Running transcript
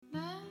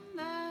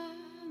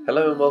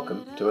Hello and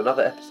welcome to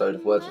another episode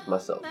of Words with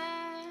Myself.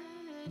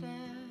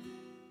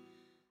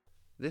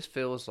 This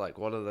feels like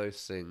one of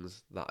those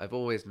things that I've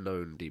always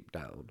known deep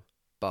down,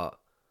 but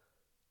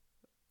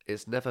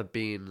it's never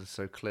been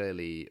so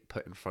clearly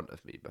put in front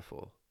of me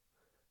before.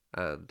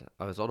 And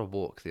I was on a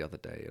walk the other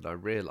day and I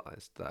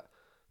realised that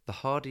the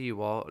harder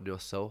you are on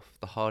yourself,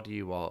 the harder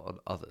you are on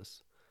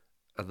others.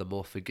 And the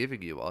more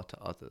forgiving you are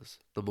to others,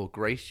 the more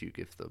grace you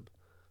give them,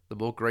 the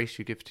more grace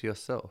you give to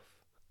yourself.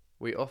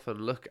 We often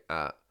look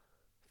at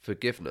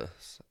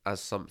forgiveness as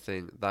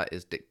something that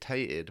is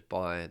dictated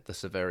by the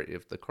severity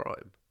of the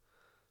crime.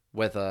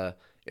 Whether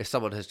if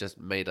someone has just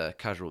made a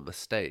casual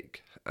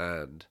mistake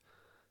and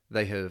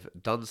they have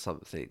done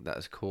something that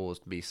has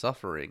caused me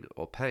suffering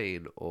or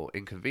pain or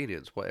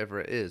inconvenience, whatever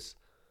it is,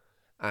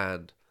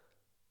 and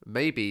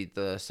maybe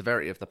the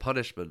severity of the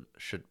punishment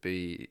should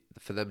be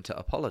for them to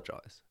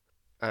apologize.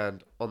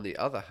 And on the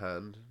other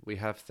hand, we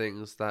have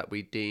things that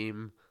we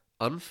deem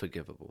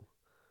unforgivable.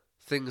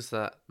 Things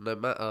that no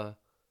matter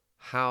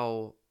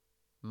how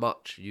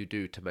much you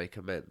do to make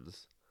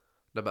amends,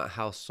 no matter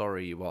how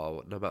sorry you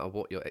are, no matter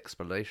what your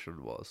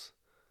explanation was,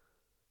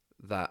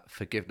 that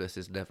forgiveness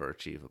is never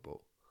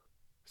achievable.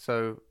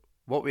 So,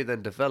 what we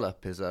then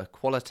develop is a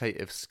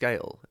qualitative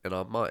scale in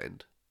our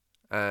mind,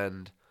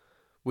 and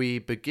we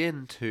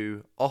begin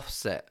to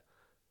offset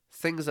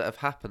things that have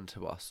happened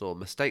to us or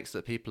mistakes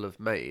that people have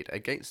made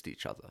against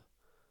each other.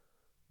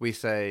 We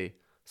say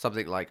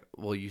something like,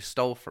 well, you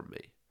stole from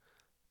me.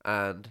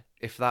 And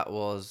if that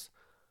was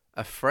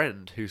a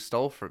friend who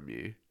stole from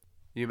you,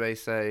 you may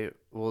say,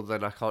 well,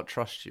 then I can't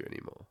trust you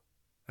anymore.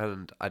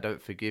 And I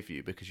don't forgive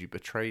you because you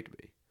betrayed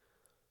me.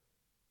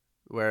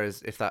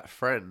 Whereas if that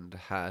friend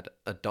had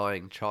a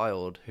dying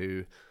child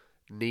who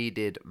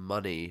needed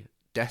money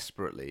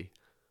desperately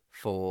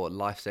for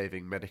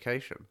life-saving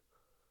medication,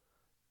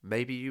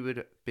 maybe you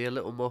would be a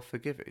little more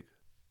forgiving.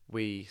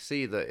 We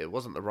see that it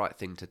wasn't the right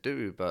thing to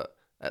do, but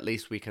at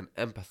least we can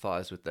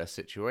empathize with their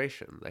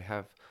situation. They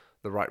have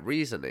the right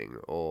reasoning,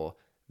 or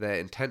their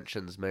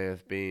intentions may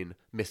have been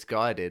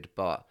misguided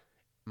but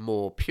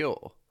more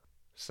pure.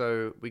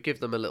 So we give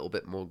them a little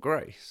bit more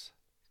grace.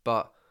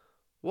 But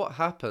what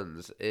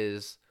happens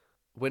is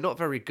we're not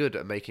very good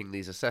at making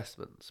these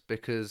assessments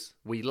because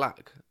we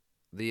lack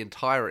the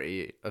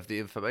entirety of the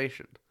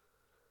information.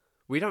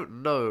 We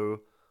don't know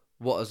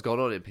what has gone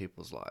on in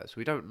people's lives.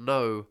 We don't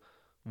know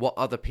what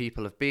other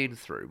people have been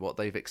through, what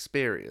they've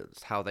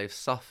experienced, how they've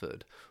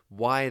suffered,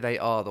 why they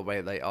are the way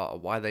they are,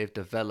 why they've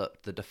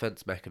developed the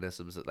defense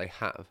mechanisms that they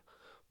have,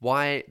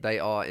 why they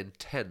are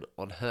intent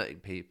on hurting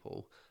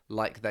people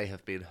like they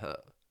have been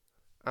hurt.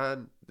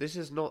 And this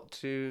is not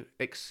to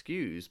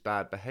excuse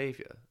bad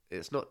behavior.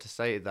 It's not to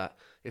say that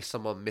if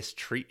someone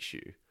mistreats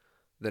you,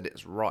 then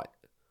it's right.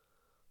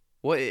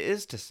 What it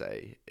is to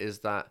say is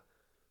that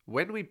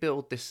when we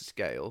build this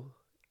scale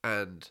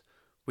and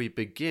we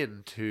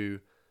begin to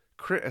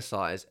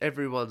criticize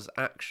everyone's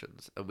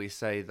actions and we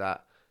say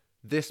that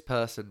this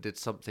person did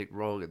something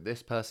wrong and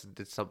this person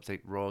did something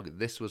wrong and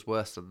this was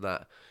worse than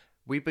that,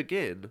 we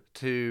begin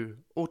to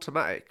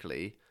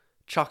automatically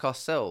chuck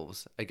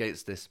ourselves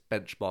against this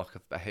benchmark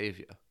of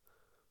behavior.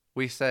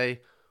 We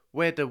say,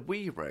 where do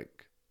we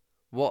rank?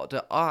 What do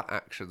our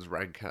actions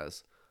rank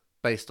as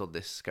based on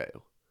this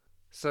scale?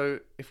 So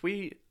if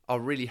we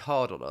are really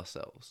hard on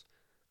ourselves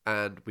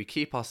and we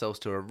keep ourselves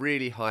to a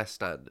really high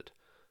standard,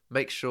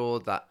 make sure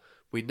that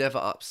we never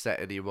upset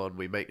anyone,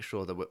 we make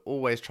sure that we're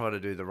always trying to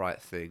do the right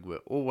thing, we're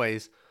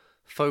always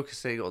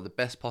focusing on the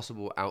best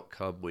possible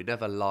outcome, we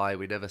never lie,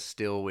 we never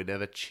steal, we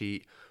never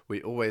cheat,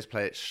 we always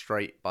play it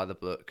straight by the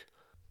book.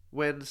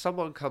 When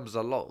someone comes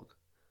along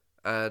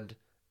and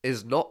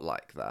is not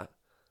like that,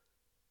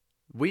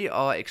 we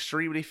are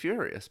extremely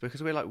furious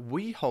because we're like,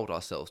 we hold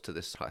ourselves to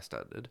this high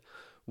standard.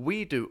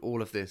 We do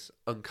all of this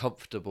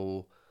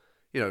uncomfortable,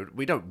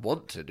 we don't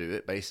want to do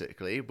it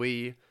basically.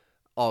 We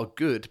are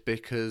good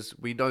because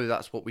we know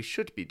that's what we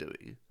should be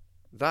doing.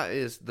 That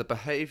is the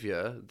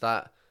behavior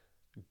that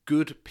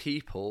good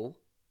people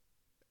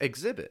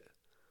exhibit.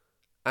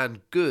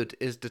 And good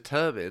is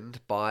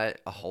determined by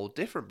a whole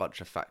different bunch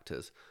of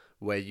factors.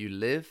 Where you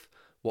live,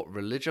 what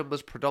religion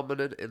was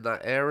predominant in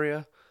that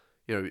area,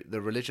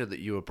 the religion that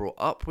you were brought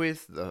up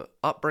with, the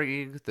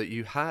upbringing that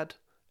you had.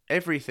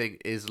 Everything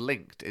is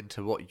linked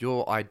into what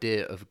your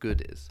idea of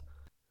good is.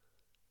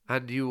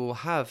 And you will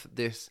have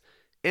this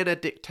inner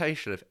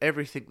dictation of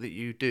everything that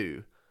you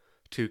do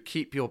to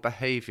keep your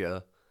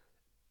behavior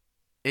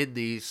in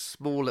these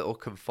small little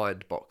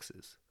confined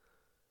boxes.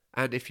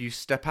 And if you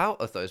step out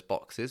of those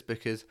boxes,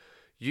 because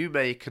you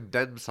may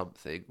condemn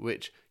something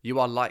which you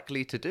are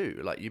likely to do,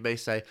 like you may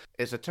say,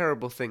 it's a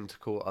terrible thing to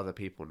call other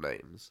people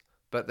names,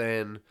 but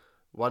then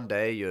one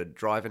day you're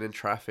driving in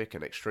traffic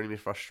and extremely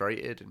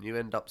frustrated and you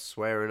end up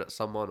swearing at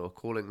someone or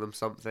calling them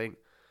something,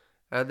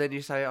 and then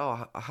you say,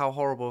 oh, how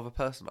horrible of a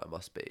person I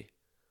must be,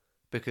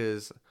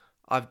 because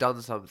I've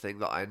done something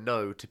that I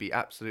know to be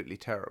absolutely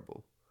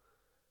terrible.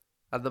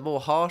 And the more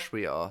harsh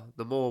we are,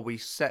 the more we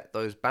set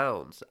those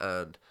bounds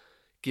and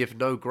give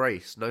no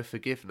grace, no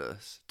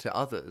forgiveness to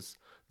others,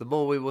 the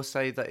more we will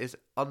say that is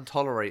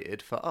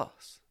untolerated for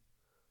us.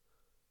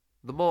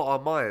 The more our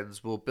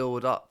minds will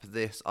build up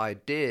this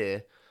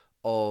idea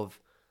of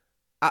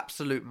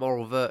absolute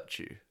moral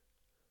virtue,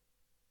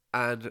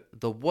 and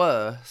the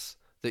worse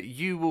that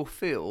you will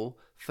feel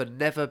for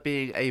never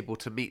being able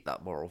to meet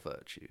that moral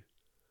virtue.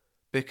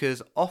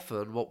 Because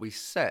often what we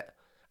set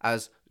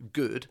as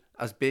good,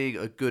 as being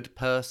a good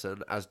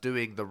person, as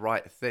doing the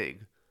right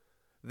thing,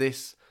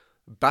 this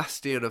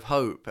bastion of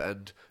hope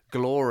and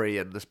glory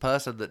and this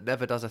person that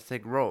never does a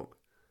thing wrong,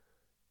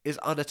 is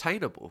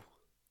unattainable.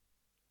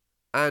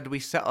 And we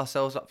set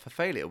ourselves up for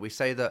failure. We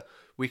say that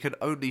we can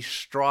only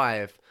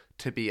strive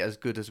to be as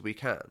good as we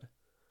can,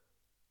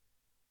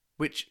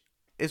 which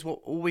is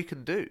all we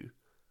can do.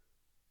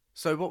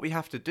 So what we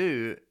have to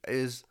do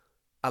is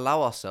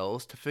allow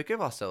ourselves to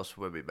forgive ourselves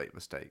for when we make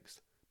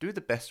mistakes. Do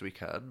the best we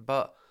can,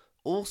 but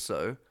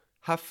also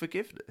have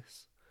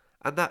forgiveness.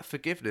 And that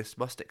forgiveness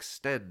must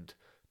extend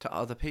to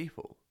other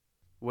people.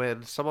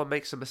 When someone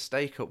makes a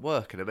mistake at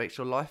work and it makes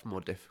your life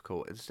more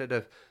difficult, instead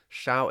of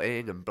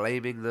shouting and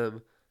blaming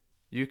them,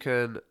 you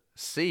can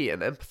see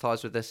and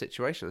empathize with their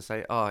situation and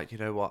say, you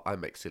know what, I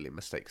make silly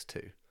mistakes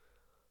too.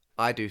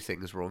 I do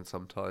things wrong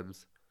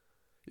sometimes.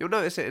 You'll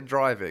notice it in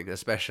driving,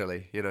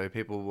 especially.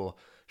 People will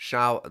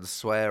shout and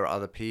swear at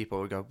other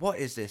people and go, what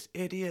is this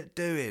idiot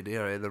doing,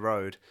 in the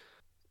road?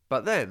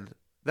 But then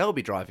they'll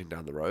be driving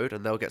down the road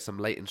and they'll get some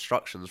late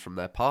instructions from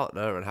their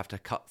partner and have to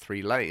cut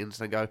 3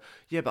 lanes and go,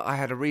 yeah, but I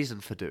had a reason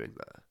for doing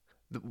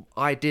that.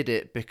 I did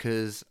it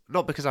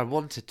not because I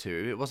wanted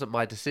to, it wasn't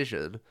my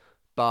decision,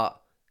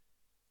 but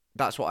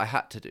that's what I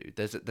had to do.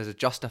 There's a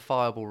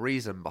justifiable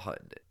reason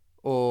behind it.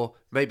 Or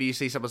maybe you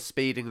see someone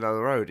speeding down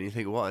the road and you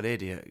think, what an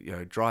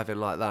idiot, driving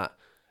like that.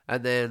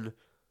 And then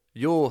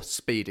you're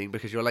speeding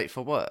because you're late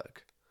for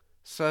work.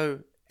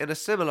 So in a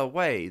similar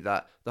way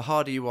that the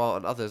harder you are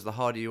on others, the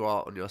harder you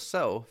are on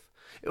yourself,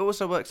 it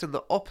also works in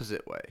the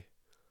opposite way,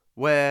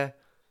 where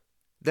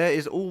there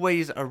is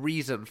always a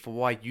reason for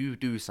why you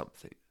do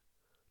something.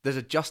 There's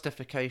a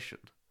justification.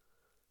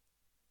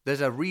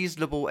 There's a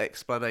reasonable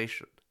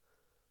explanation.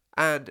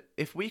 And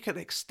if we can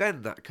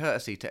extend that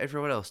courtesy to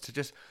everyone else, to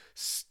just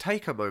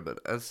take a moment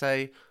and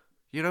say,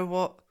 you know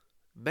what,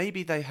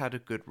 maybe they had a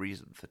good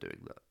reason for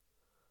doing that.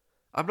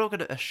 I'm not going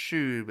to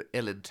assume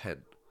ill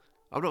intent.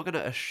 I'm not going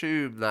to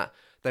assume that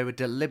they were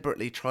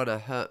deliberately trying to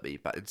hurt me,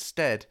 but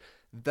instead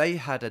they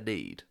had a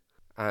need.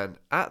 And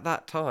at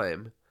that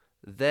time,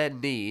 their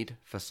need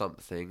for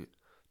something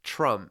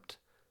trumped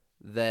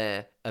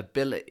their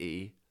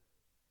ability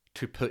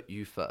to put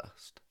you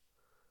first,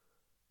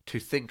 to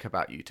think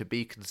about you, to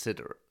be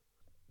considerate.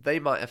 They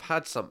might have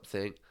had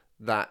something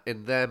that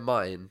in their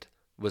mind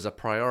was a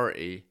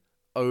priority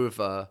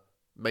over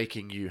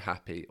making you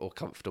happy or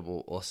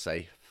comfortable or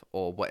safe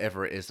or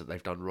whatever it is that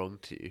they've done wrong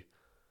to you.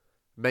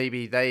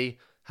 Maybe they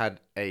had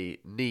a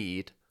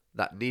need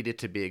that needed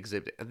to be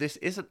exhibited. And this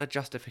isn't a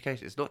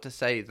justification. It's not to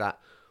say that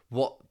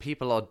what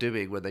people are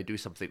doing when they do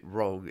something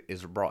wrong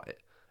is right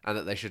and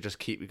that they should just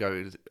keep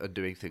going and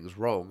doing things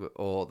wrong,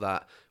 or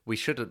that we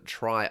shouldn't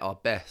try our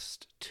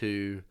best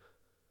to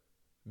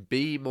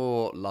be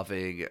more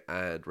loving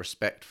and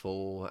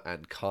respectful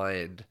and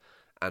kind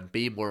and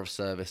be more of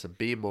service and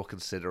be more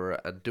considerate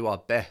and do our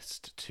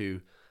best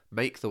to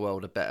make the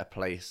world a better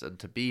place and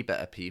to be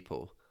better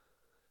people.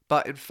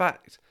 But in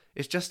fact,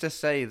 it's just to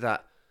say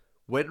that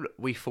when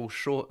we fall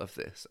short of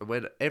this, and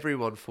when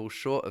everyone falls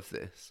short of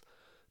this,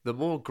 the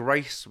more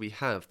grace we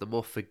have, the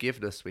more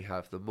forgiveness we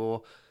have, the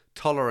more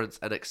tolerance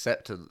and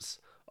acceptance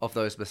of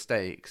those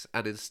mistakes,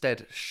 and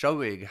instead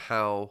showing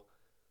how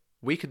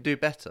we can do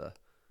better.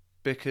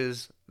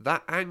 Because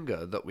that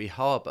anger that we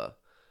harbour,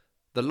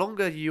 the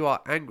longer you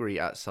are angry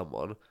at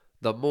someone,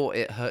 the more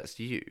it hurts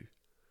you.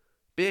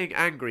 Being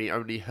angry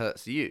only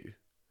hurts you.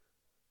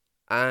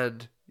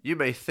 And you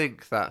may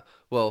think that,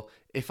 well,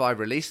 if I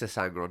release this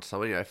anger on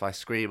someone, if I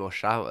scream or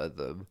shout at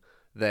them,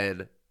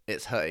 then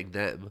it's hurting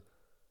them.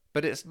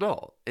 But it's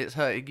not. It's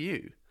hurting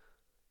you.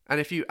 And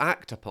if you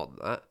act upon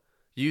that,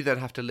 you then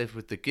have to live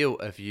with the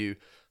guilt of you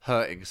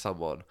hurting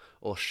someone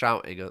or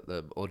shouting at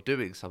them or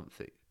doing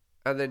something.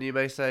 And then you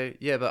may say,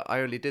 yeah, but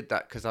I only did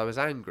that because I was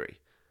angry.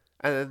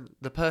 And then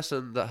the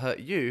person that hurt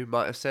you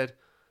might have said,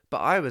 but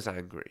I was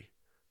angry.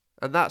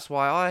 And that's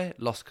why I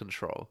lost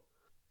control.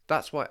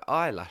 That's why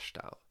I lashed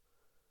out.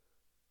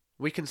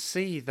 We can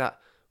see that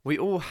we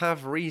all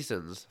have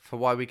reasons for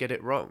why we get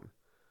it wrong.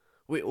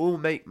 We all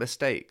make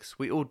mistakes.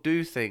 We all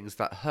do things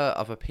that hurt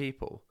other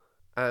people.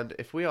 And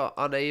if we are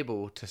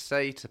unable to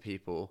say to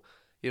people,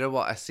 you know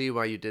what, I see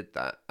why you did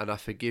that and I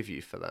forgive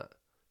you for that.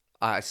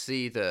 I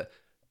see that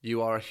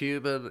you are a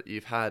human,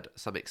 you've had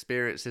some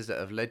experiences that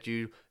have led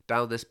you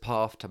down this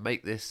path to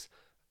make this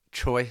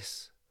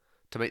choice,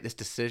 to make this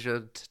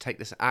decision, to take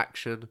this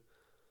action,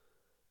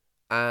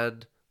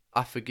 and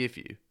I forgive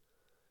you.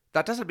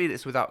 That doesn't mean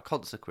it's without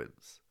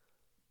consequence.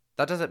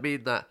 That doesn't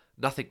mean that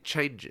nothing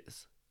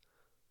changes.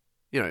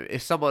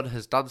 If someone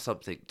has done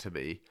something to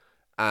me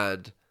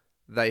and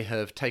they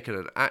have taken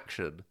an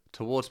action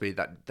towards me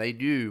that they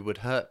knew would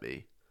hurt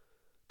me,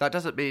 that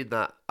doesn't mean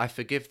that I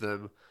forgive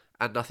them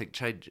and nothing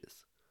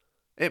changes.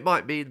 It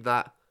might mean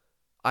that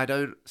I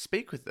don't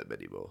speak with them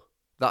anymore,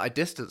 that I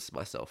distance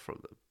myself from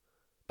them,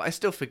 but I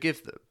still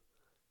forgive them.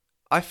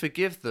 I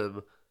forgive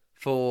them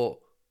for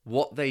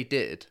what they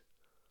did,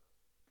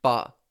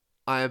 but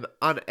I am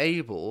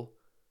unable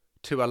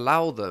to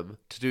allow them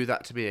to do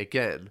that to me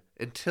again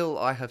until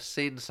I have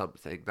seen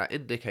something that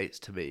indicates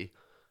to me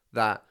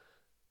that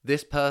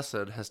this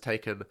person has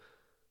taken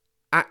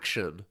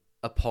action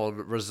upon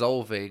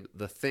resolving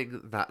the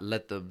thing that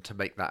led them to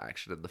make that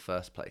action in the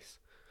first place.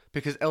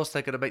 Because else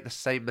they're going to make the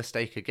same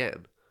mistake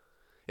again.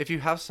 If you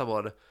have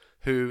someone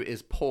who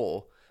is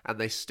poor and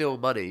they steal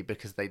money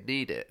because they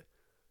need it,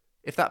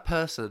 if that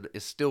person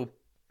is still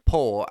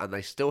poor and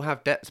they still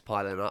have debts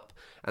piling up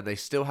and they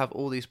still have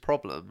all these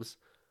problems,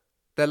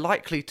 they're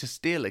likely to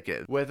steal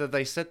again, whether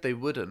they said they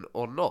wouldn't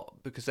or not,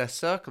 because their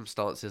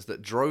circumstances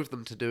that drove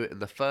them to do it in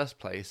the first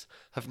place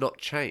have not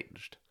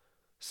changed.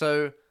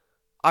 So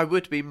I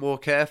would be more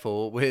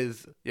careful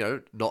with,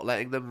 not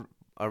letting them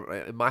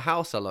in my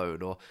house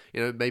alone, or,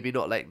 maybe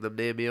not letting them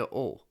near me at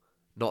all,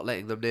 not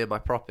letting them near my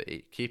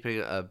property, keeping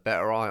a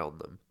better eye on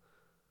them.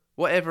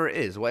 Whatever it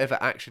is, whatever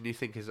action you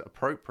think is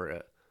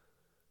appropriate.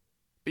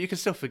 But you can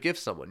still forgive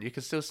someone. You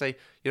can still say,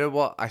 you know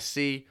what, I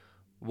see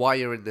why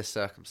you're in this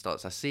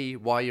circumstance. I see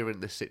why you're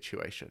in this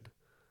situation.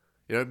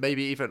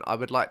 Maybe even I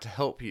would like to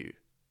help you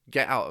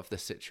get out of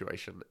this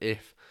situation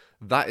if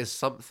that is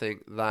something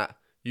that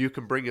you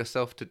can bring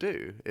yourself to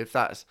do, if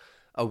that's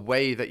a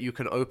way that you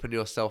can open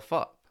yourself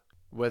up,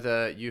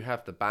 whether you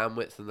have the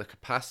bandwidth and the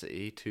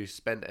capacity to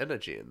spend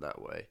energy in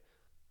that way.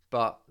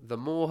 But the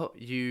more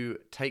you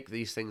take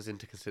these things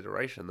into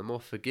consideration, the more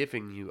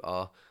forgiving you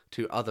are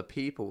to other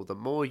people, the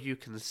more you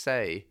can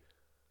say,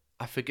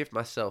 I forgive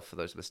myself for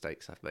those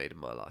mistakes I've made in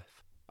my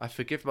life. I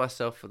forgive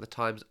myself for the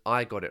times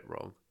I got it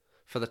wrong,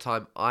 for the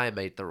time I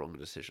made the wrong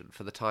decision,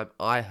 for the time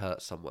I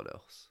hurt someone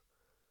else.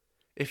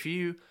 If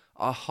you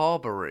are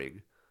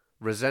harbouring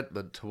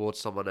resentment towards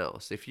someone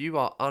else, if you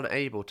are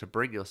unable to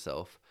bring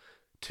yourself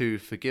to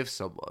forgive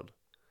someone,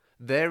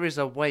 there is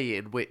a way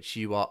in which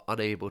you are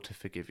unable to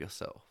forgive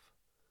yourself.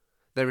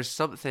 There is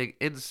something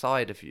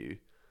inside of you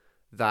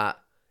that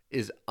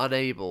is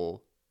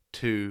unable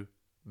to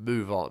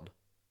move on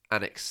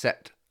and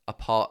accept a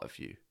part of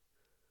you.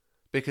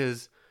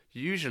 Because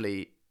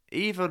usually,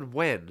 even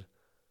when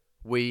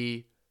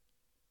we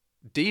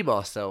deem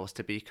ourselves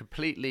to be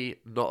completely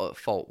not at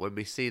fault, when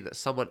we see that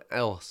someone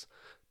else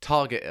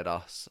targeted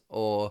us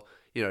or,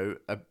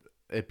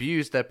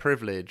 abused their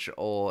privilege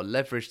or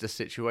leveraged the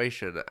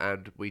situation,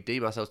 and we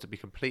deem ourselves to be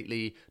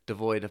completely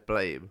devoid of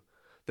blame,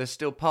 there's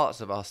still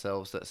parts of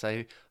ourselves that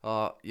say,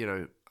 I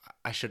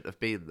shouldn't have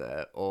been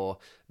there, or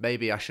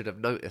maybe I should have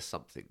noticed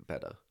something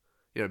better.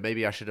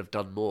 Maybe I should have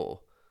done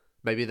more.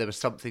 Maybe there was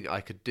something I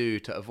could do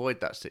to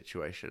avoid that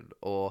situation,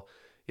 or,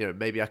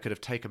 maybe I could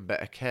have taken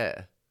better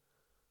care.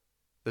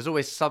 There's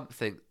always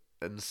something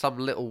and some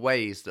little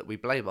ways that we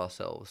blame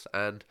ourselves,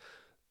 and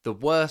the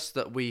worse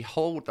that we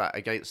hold that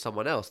against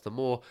someone else, the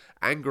more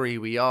angry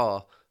we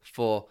are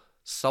for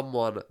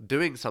someone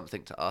doing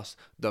something to us,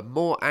 the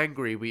more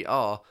angry we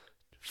are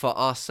for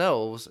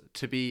ourselves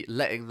to be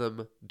letting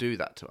them do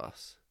that to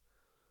us.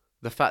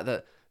 The fact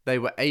that they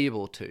were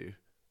able to,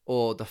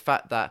 or the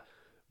fact that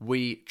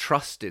we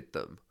trusted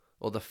them,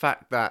 or the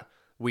fact that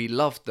we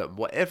loved them,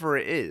 whatever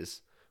it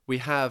is, we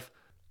have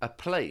a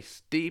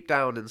place deep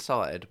down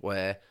inside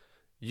where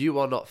you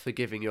are not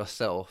forgiving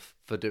yourself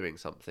for doing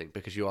something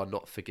because you are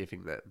not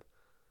forgiving them.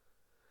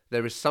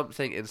 There is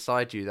something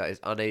inside you that is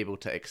unable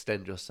to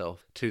extend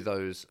yourself to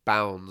those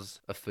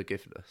bounds of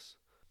forgiveness.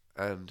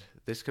 And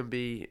this can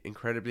be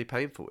incredibly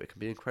painful. It can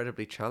be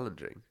incredibly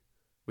challenging.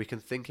 We can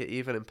think it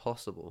even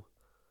impossible.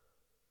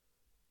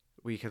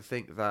 We can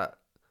think that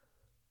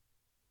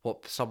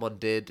what someone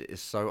did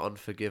is so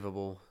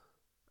unforgivable,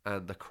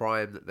 and the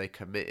crime that they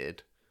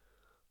committed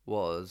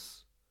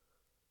was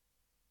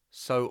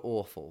so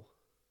awful,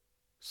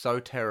 so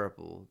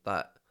terrible,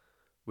 that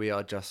we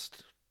are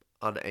just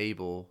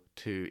unable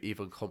to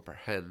even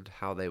comprehend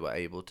how they were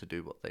able to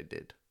do what they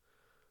did.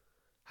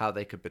 How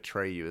they could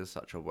betray you in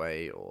such a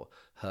way or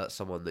hurt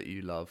someone that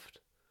you loved.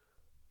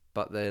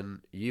 But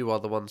then you are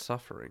the one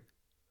suffering.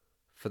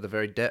 For the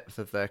very depth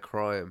of their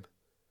crime,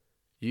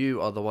 you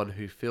are the one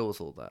who feels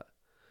all that.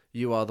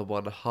 You are the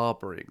one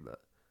harbouring that.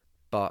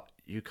 But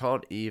you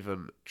can't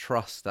even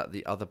trust that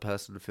the other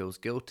person feels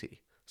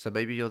guilty. So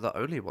maybe you're the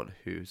only one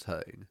who's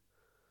hurting.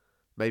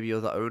 Maybe you're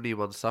the only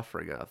one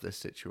suffering out of this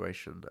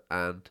situation.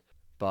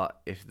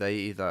 But if they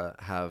either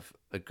have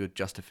a good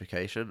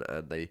justification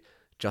and they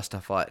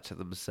justify it to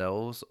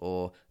themselves,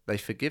 or they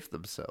forgive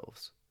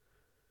themselves,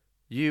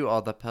 you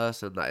are the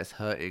person that is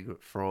hurting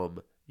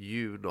from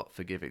you not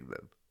forgiving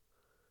them.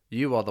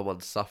 You are the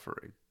one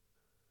suffering.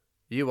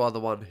 You are the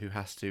one who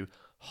has to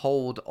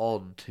hold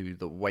on to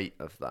the weight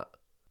of that.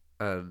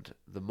 And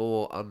the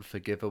more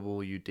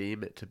unforgivable you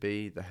deem it to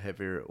be, the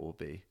heavier it will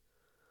be.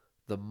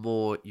 The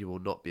more you will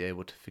not be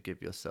able to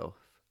forgive yourself.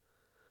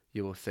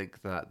 You will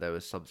think that there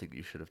was something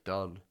you should have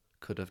done,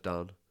 could have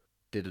done,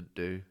 didn't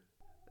do,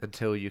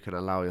 until you can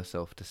allow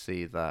yourself to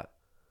see that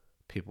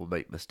people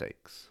make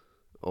mistakes,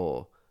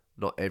 or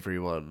not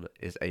everyone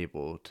is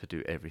able to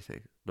do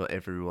everything. Not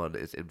everyone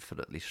is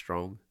infinitely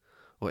strong,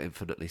 or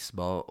infinitely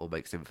smart, or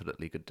makes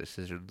infinitely good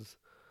decisions.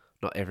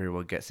 Not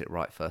everyone gets it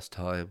right first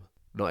time.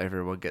 Not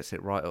everyone gets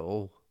it right at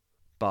all.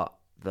 But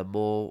the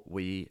more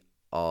we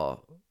are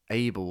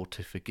able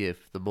to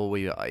forgive, the more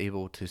we are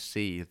able to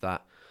see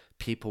that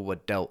people were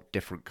dealt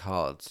different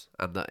cards,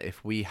 and that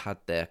if we had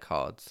their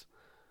cards,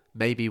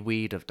 maybe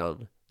we'd have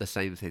done the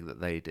same thing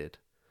that they did.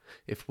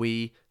 If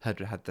we had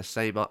had the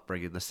same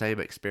upbringing, the same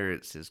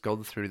experiences,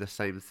 gone through the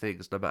same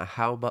things, no matter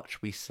how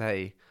much we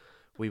say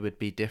we would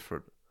be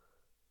different,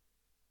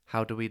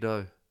 how do we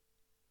know?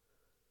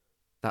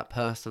 That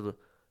person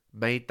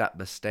made that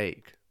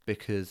mistake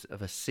because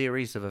of a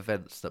series of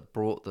events that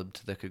brought them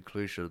to the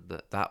conclusion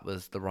that that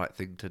was the right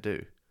thing to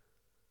do,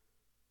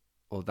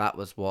 or that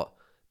was what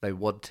they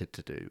wanted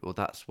to do, or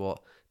that's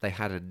what they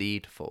had a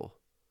need for.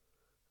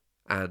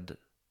 And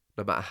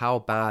no matter how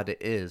bad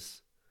it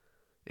is,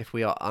 if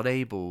we are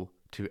unable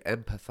to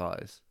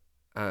empathize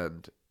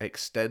and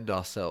extend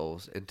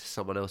ourselves into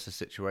someone else's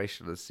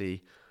situation and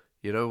see,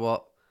 you know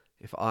what,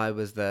 if I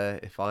was there,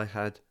 if I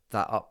had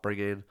that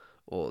upbringing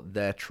or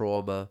their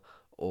trauma,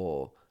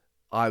 or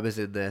I was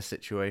in their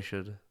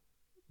situation,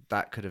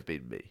 that could have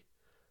been me.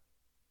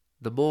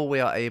 The more we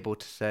are able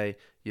to say,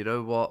 you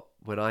know what,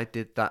 when I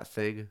did that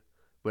thing,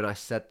 when I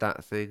said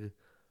that thing,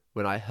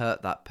 when I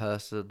hurt that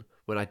person,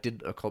 when I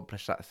didn't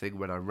accomplish that thing,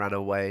 when I ran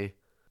away,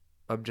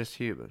 I'm just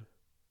human.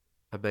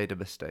 I made a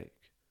mistake.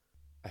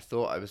 I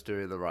thought I was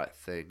doing the right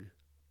thing,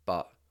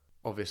 but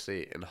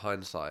obviously, in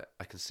hindsight,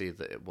 I can see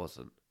that it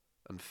wasn't.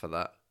 And for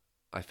that,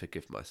 I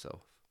forgive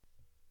myself.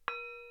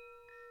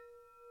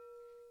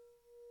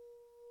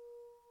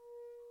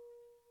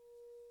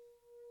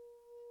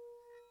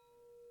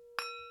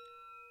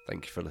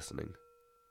 Thank you for listening.